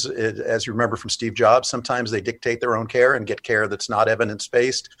because, as you remember from Steve Jobs, sometimes they dictate their own care and get care that's not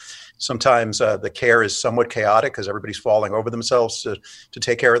evidence-based. Sometimes the care is somewhat chaotic because everybody's falling over themselves to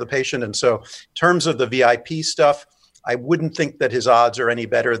take care of the patient. And so in terms of the VIP stuff, I wouldn't think that his odds are any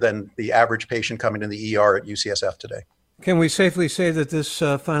better than the average patient coming to the ER at UCSF today. Can we safely say that this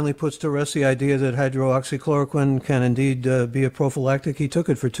finally puts to rest the idea that hydroxychloroquine can indeed be a prophylactic? He took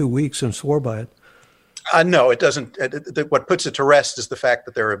it for 2 weeks and swore by it. No, it doesn't. What puts it to rest is the fact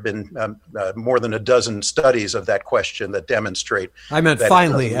that there have been more than a dozen studies of that question that demonstrate. I meant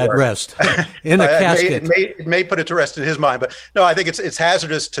finally at rest in a casket. It may put it to rest in his mind, but no, I think it's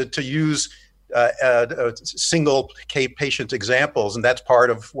hazardous to use single patient examples, and that's part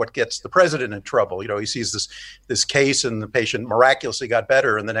of what gets the president in trouble. He sees this case and the patient miraculously got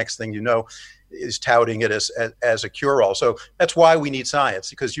better, and the next thing you know is touting it as a cure-all. So that's why we need science,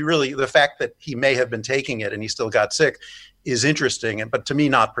 because the fact that he may have been taking it and he still got sick is interesting, but to me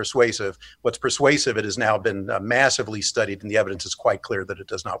not persuasive. What's persuasive, it has now been massively studied, and the evidence is quite clear that it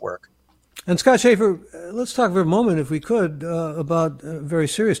does not work. And Scott Shafer, let's talk for a moment, if we could, about a very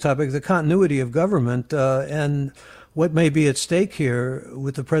serious topic, the continuity of government and what may be at stake here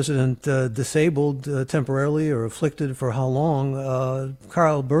with the president disabled temporarily or afflicted for how long.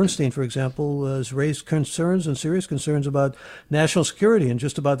 Carl Bernstein, for example, has raised concerns and serious concerns about national security and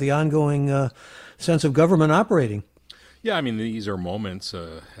just about the ongoing sense of government operating. Yeah, I mean, these are moments,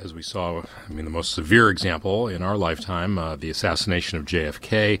 as we saw, I mean, the most severe example in our lifetime, the assassination of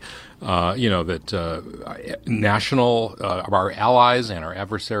JFK, our allies and our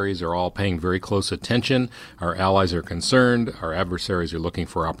adversaries are all paying very close attention. Our allies are concerned. Our adversaries are looking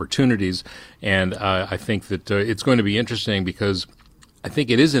for opportunities. And I think that it's going to be interesting because I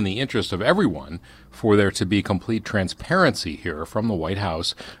think it is in the interest of everyone for there to be complete transparency here from the White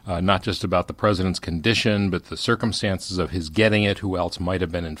House, not just about the president's condition, but the circumstances of his getting it, who else might have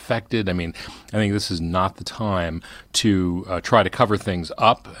been infected. I mean, I think this is not the time to try to cover things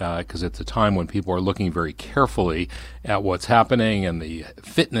up, because it's a time when people are looking very carefully at what's happening and the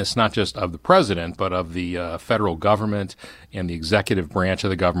fitness, not just of the president, but of the federal government and the executive branch of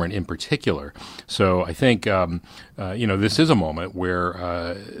the government in particular. So I think, this is a moment where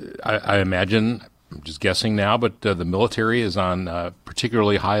I imagine, I'm just guessing now, but the military is on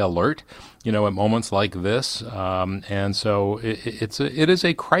particularly high alert, at moments like this. And so it is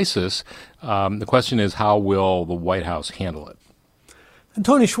a crisis. The question is, how will the White House handle it? And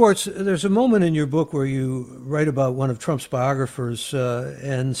Tony Schwartz, there's a moment in your book where you write about one of Trump's biographers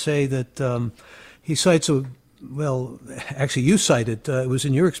and say that he cites actually you cited, it was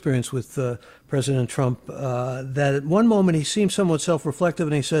in your experience with President Trump, that at one moment he seemed somewhat self-reflective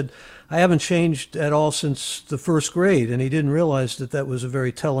and he said, I haven't changed at all since the first grade. And he didn't realize that was a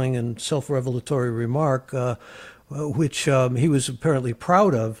very telling and self-revelatory remark, which he was apparently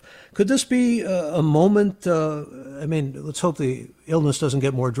proud of. Could this be a moment, let's hope the illness doesn't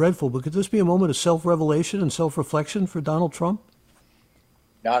get more dreadful, but could this be a moment of self-revelation and self-reflection for Donald Trump?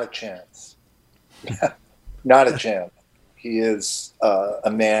 Not a chance. Not a chance. He is a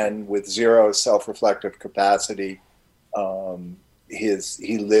man with zero self-reflective capacity.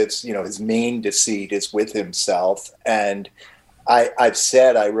 He lives, his main deceit is with himself. And I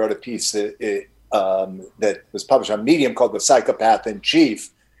wrote a piece that was published on Medium called The Psychopath in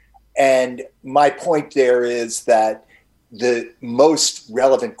Chief. And my point there is that the most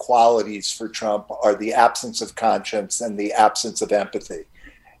relevant qualities for Trump are the absence of conscience and the absence of empathy.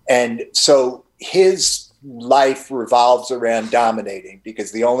 And so his life revolves around dominating,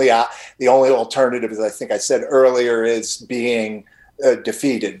 because the only alternative, as I think I said earlier, is being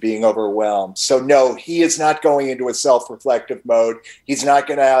defeated, being overwhelmed. So no, he is not going into a self-reflective mode. He's not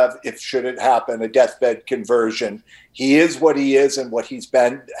going to have, if should it happen, a deathbed conversion. He is what he is and what he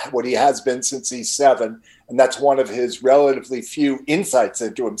has been since he's 7. And that's one of his relatively few insights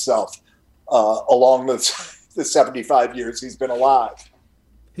into himself along the 75 years he's been alive.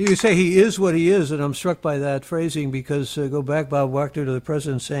 You say he is what he is, and I'm struck by that phrasing because go back, Bob Wachter, to the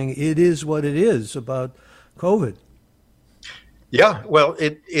president saying it is what it is about COVID. Yeah, well,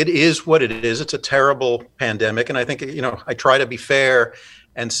 it is what it is. It's a terrible pandemic. And I think, I try to be fair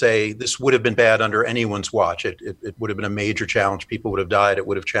and say this would have been bad under anyone's watch. It would have been a major challenge. People would have died. It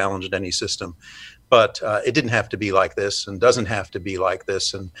would have challenged any system. But it didn't have to be like this and doesn't have to be like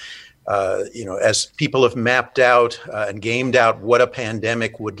this. And as people have mapped out and gamed out what a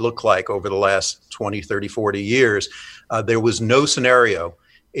pandemic would look like over the last 20, 30, 40 years, there was no scenario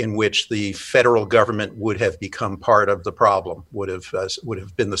in which the federal government would have become part of the problem, would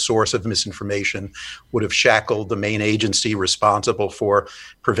have been the source of misinformation, would have shackled the main agency responsible for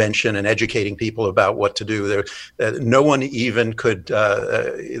prevention and educating people about what to do. No one even could,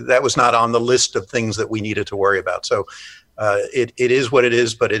 that was not on the list of things that we needed to worry about. So it is what it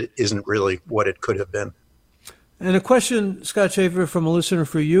is, but it isn't really what it could have been. And a question, Scott Shafer, from a listener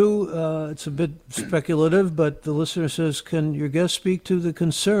for you. It's a bit speculative, but the listener says, can your guest speak to the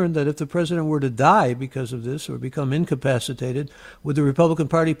concern that if the president were to die because of this or become incapacitated, would the Republican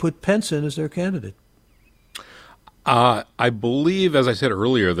Party put Pence in as their candidate? I believe, as I said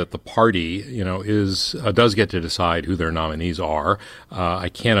earlier, that the party, does get to decide who their nominees are. I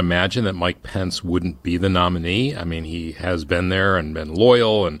can't imagine that Mike Pence wouldn't be the nominee. I mean, he has been there and been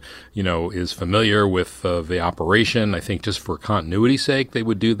loyal and, is familiar with the operation. I think just for continuity's sake, they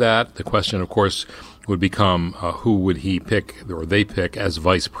would do that. The question, of course, would become who would he pick or they pick as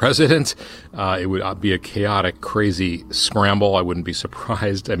vice president. It would be a chaotic, crazy scramble. I wouldn't be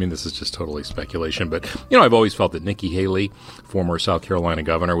surprised. I mean, this is just totally speculation. But, I've always felt that Nikki Haley, former South Carolina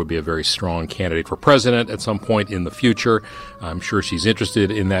governor, would be a very strong candidate for president at some point in the future. I'm sure she's interested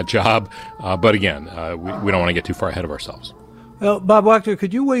in that job. But again, we don't want to get too far ahead of ourselves. Well, Bob Wachter,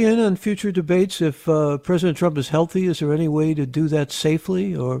 could you weigh in on future debates? If President Trump is healthy, is there any way to do that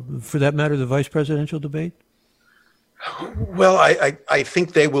safely, or for that matter, the vice presidential debate? Well, I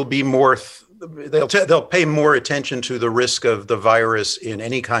think they will be more. They'll pay more attention to the risk of the virus in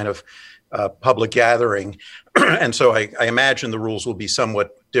any kind of public gathering, and so I imagine the rules will be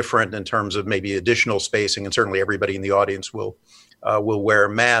somewhat different in terms of maybe additional spacing, and certainly everybody in the audience will wear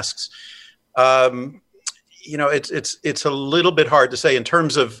masks. It's a little bit hard to say in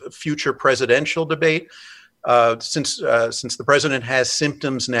terms of future presidential debate, since the president has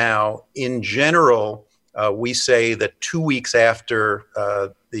symptoms now. In general, we say that 2 weeks after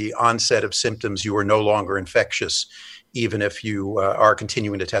the onset of symptoms, you are no longer infectious, even if you are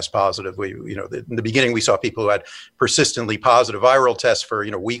continuing to test positive. In the beginning, we saw people who had persistently positive viral tests for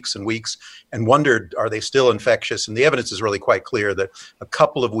weeks and weeks, and wondered, are they still infectious? And the evidence is really quite clear that a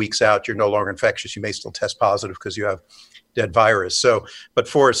couple of weeks out, you're no longer infectious. You may still test positive because you have dead virus. So, but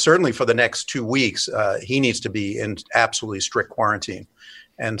certainly for the next 2 weeks, he needs to be in absolutely strict quarantine.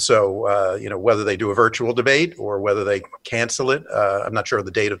 And so, whether they do a virtual debate or whether they cancel it, I'm not sure of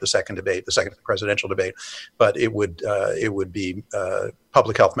the date of the second presidential debate, but it would be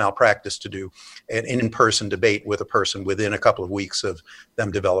public health malpractice to do an in-person debate with a person within a couple of weeks of them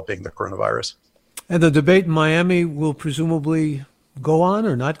developing the coronavirus. And the debate in Miami will presumably go on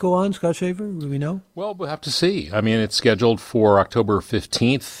or not go on, Scott Shaver? Do we know? Well, we'll have to see. I mean, it's scheduled for October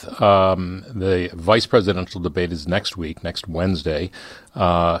 15th. The vice presidential debate is next week, next Wednesday.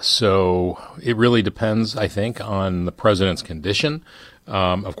 So it really depends, I think, on the president's condition.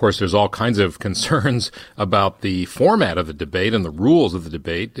 Of course, there's all kinds of concerns about the format of the debate and the rules of the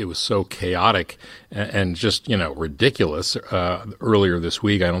debate. It was so chaotic and just, ridiculous earlier this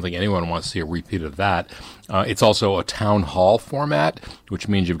week. I don't think anyone wants to see a repeat of that. It's also a town hall format, which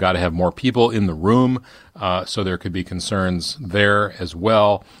means you've got to have more people in the room. So there could be concerns there as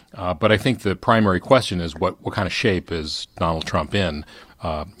well. But I think the primary question is what kind of shape is Donald Trump in,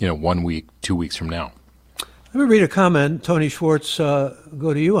 1 week, 2 weeks from now? Let me read a comment. Tony Schwartz,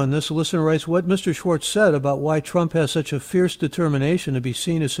 go to you on this. A listener writes, what Mr. Schwartz said about why Trump has such a fierce determination to be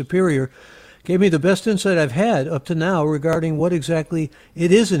seen as superior gave me the best insight I've had up to now regarding what exactly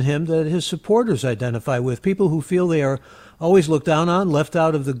it is in him that his supporters identify with. People who feel they are always looked down on, left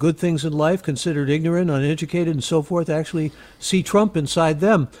out of the good things in life, considered ignorant, uneducated, and so forth, actually see Trump inside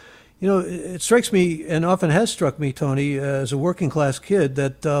them. It strikes me, and often has struck me, Tony, as a working class kid,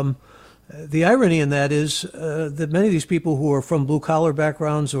 that the irony in that is that many of these people who are from blue-collar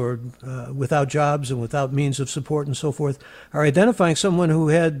backgrounds or without jobs and without means of support and so forth are identifying someone who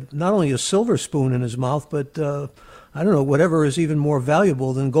had not only a silver spoon in his mouth, but, whatever is even more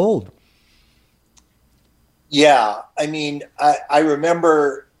valuable than gold. Yeah, I mean, I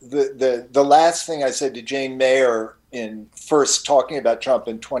remember the last thing I said to Jane Mayer in first talking about Trump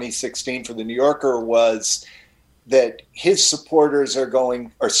in 2016 for The New Yorker was that his supporters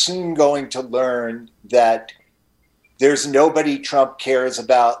are soon going to learn that there's nobody Trump cares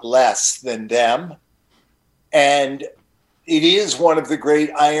about less than them. And it is one of the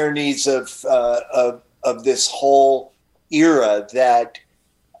great ironies of this whole era that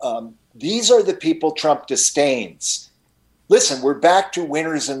these are the people Trump disdains. Listen, we're back to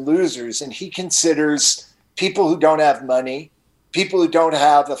winners and losers, and he considers people who don't have money, people who don't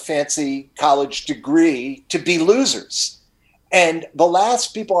have a fancy college degree to be losers. And the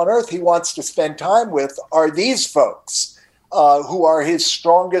last people on earth he wants to spend time with are these folks who are his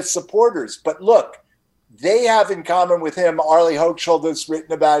strongest supporters. But look, they have in common with him, Arlie Hochschilder's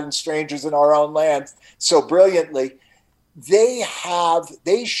written about in Strangers in Our Own Land so brilliantly, they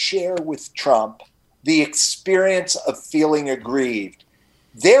share with Trump the experience of feeling aggrieved.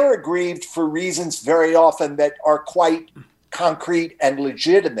 They're aggrieved for reasons very often that are quite concrete and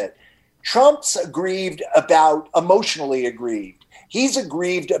legitimate. Trump's emotionally aggrieved. He's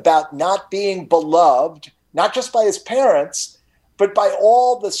aggrieved about not being beloved, not just by his parents, but by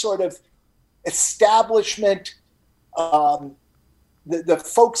all the sort of establishment, the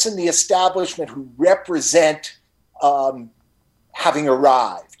folks in the establishment who represent having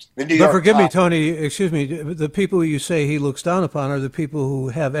arrived. But forgive me, Tony, excuse me, the people you say he looks down upon are the people who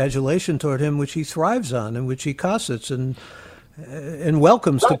have adulation toward him, which he thrives on and which he cossets and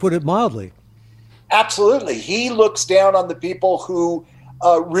welcomes, right, to put it mildly. Absolutely. He looks down on the people who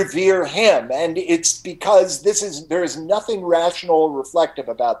revere him. And it's because there is nothing rational or reflective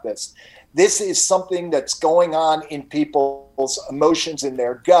about this. This is something that's going on in people's emotions, in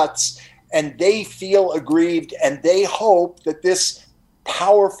their guts, and they feel aggrieved, and they hope that this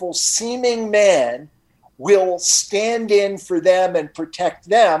powerful seeming man will stand in for them and protect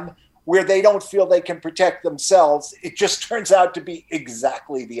them where they don't feel they can protect themselves. It just turns out to be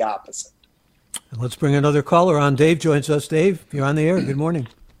exactly the opposite. Let's bring another caller on. Dave joins us. Dave, you're on the air. Good morning.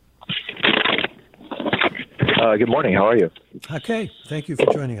 Good morning. How are you? Okay. Thank you for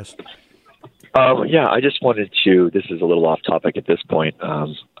joining us. Yeah, I just wanted to, this is a little off topic at this point.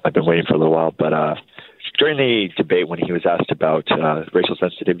 I've been waiting for a little while, but during the debate when he was asked about racial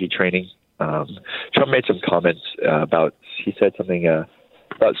sensitivity training, Trump made some comments he said something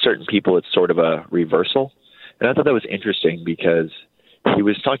about certain people, it's sort of a reversal. And I thought that was interesting because he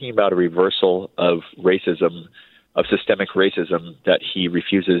was talking about a reversal of racism, of systemic racism that he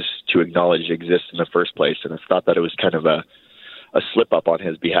refuses to acknowledge exists in the first place. And I thought that it was kind of a slip up on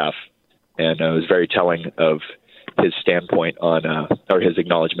his behalf. And it was very telling of his standpoint on, or his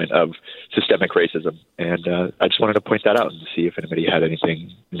acknowledgement of systemic racism. And I just wanted to point that out and see if anybody had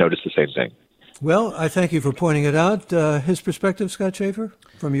noticed the same thing. Well, I thank you for pointing it out. His perspective, Scott Schaefer,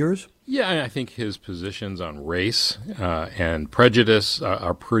 from yours? Yeah, I think his positions on race and prejudice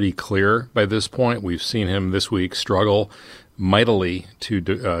are pretty clear by this point. We've seen him this week struggle mightily to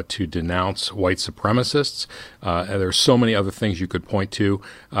denounce white supremacists. And there's so many other things you could point to.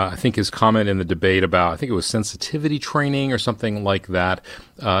 I think his comment in the debate about, I think it was sensitivity training or something like that.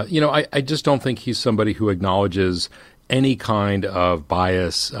 I just don't think he's somebody who acknowledges any kind of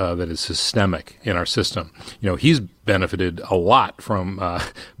bias that is systemic in our system. He's benefited a lot from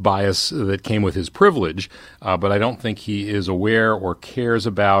bias that came with his privilege, but I don't think he is aware or cares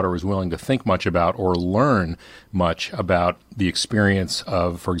about or is willing to think much about or learn much about the experience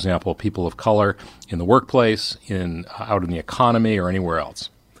of, for example, people of color in the workplace, out in the economy, or anywhere else.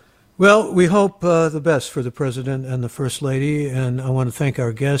 Well, we hope the best for the President and the First Lady, and I want to thank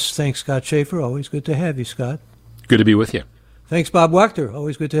our guests. Thanks, Scott Schaefer. Always good to have you, Scott. Good to be with you. Thanks, Bob Wachter.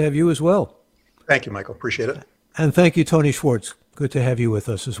 Always good to have you as well. Thank you, Michael. Appreciate it. And thank you, Tony Schwartz. Good to have you with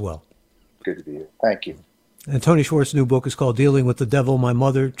us as well. Good to be here. Thank you. And Tony Schwartz's new book is called Dealing with the Devil, My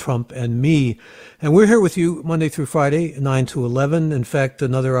Mother, Trump, and Me. And we're here with you Monday through Friday, 9 to 11. In fact,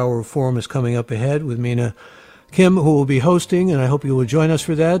 another hour of Forum is coming up ahead with Mina Kim, who will be hosting, and I hope you will join us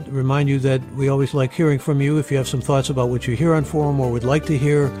for that. Remind you that we always like hearing from you. If you have some thoughts about what you hear on Forum or would like to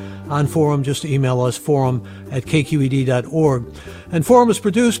hear on Forum, just email us, forum@kqed.org. And Forum is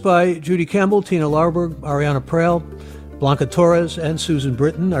produced by Judy Campbell, Tina Larberg, Ariana Prale, Blanca Torres, and Susan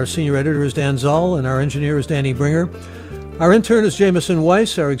Britton. Our senior editor is Dan Zoll, and our engineer is Danny Bringer. Our intern is Jameson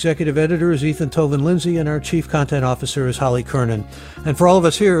Weiss, our executive editor is Ethan Toven-Lindsay, and our chief content officer is Holly Kernan. And for all of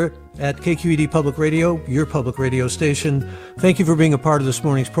us here at KQED Public Radio, your public radio station, thank you for being a part of this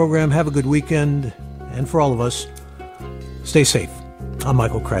morning's program. Have a good weekend. And for all of us, stay safe. I'm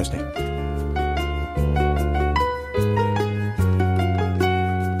Michael Krasny.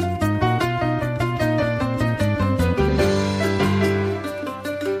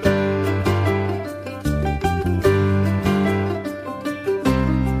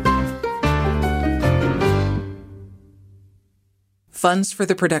 Funds for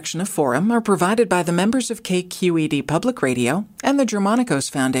the production of Forum are provided by the members of KQED Public Radio and the Germanicos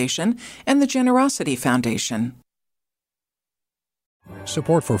Foundation and the Generosity Foundation.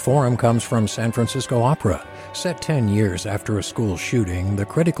 Support for Forum comes from San Francisco Opera. Set 10 years after a school shooting, the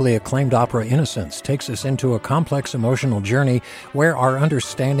critically acclaimed opera Innocence takes us into a complex emotional journey where our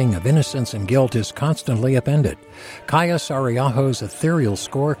understanding of innocence and guilt is constantly upended. Kaya Sariaho's ethereal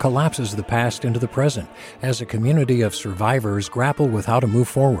score collapses the past into the present as a community of survivors grapple with how to move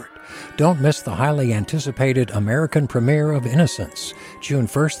forward. Don't miss the highly anticipated American premiere of Innocence, June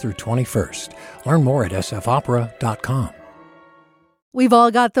 1st through 21st. Learn more at sfopera.com. We've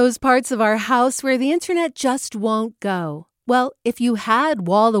all got those parts of our house where the internet just won't go. Well, if you had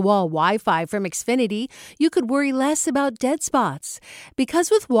wall-to-wall Wi-Fi from Xfinity, you could worry less about dead spots.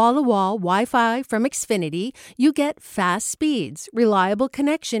 Because with wall-to-wall Wi-Fi from Xfinity, you get fast speeds, reliable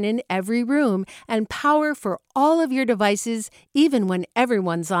connection in every room, and power for all of your devices, even when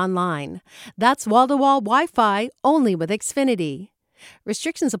everyone's online. That's wall-to-wall Wi-Fi only with Xfinity.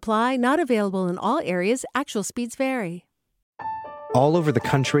 Restrictions apply, not available in all areas. Actual speeds vary. All over the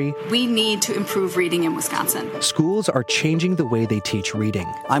country, we need to improve reading in Wisconsin. Schools are changing the way they teach reading.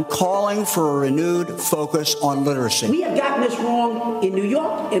 I'm calling for a renewed focus on literacy. We have gotten this wrong in New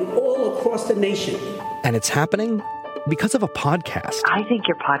York and all across the nation. And it's happening because of a podcast. I think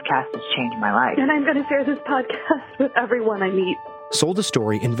your podcast has changed my life. And I'm going to share this podcast with everyone I meet. Sold a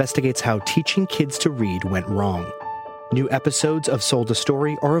Story investigates how teaching kids to read went wrong. New episodes of Sold a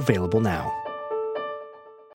Story are available now.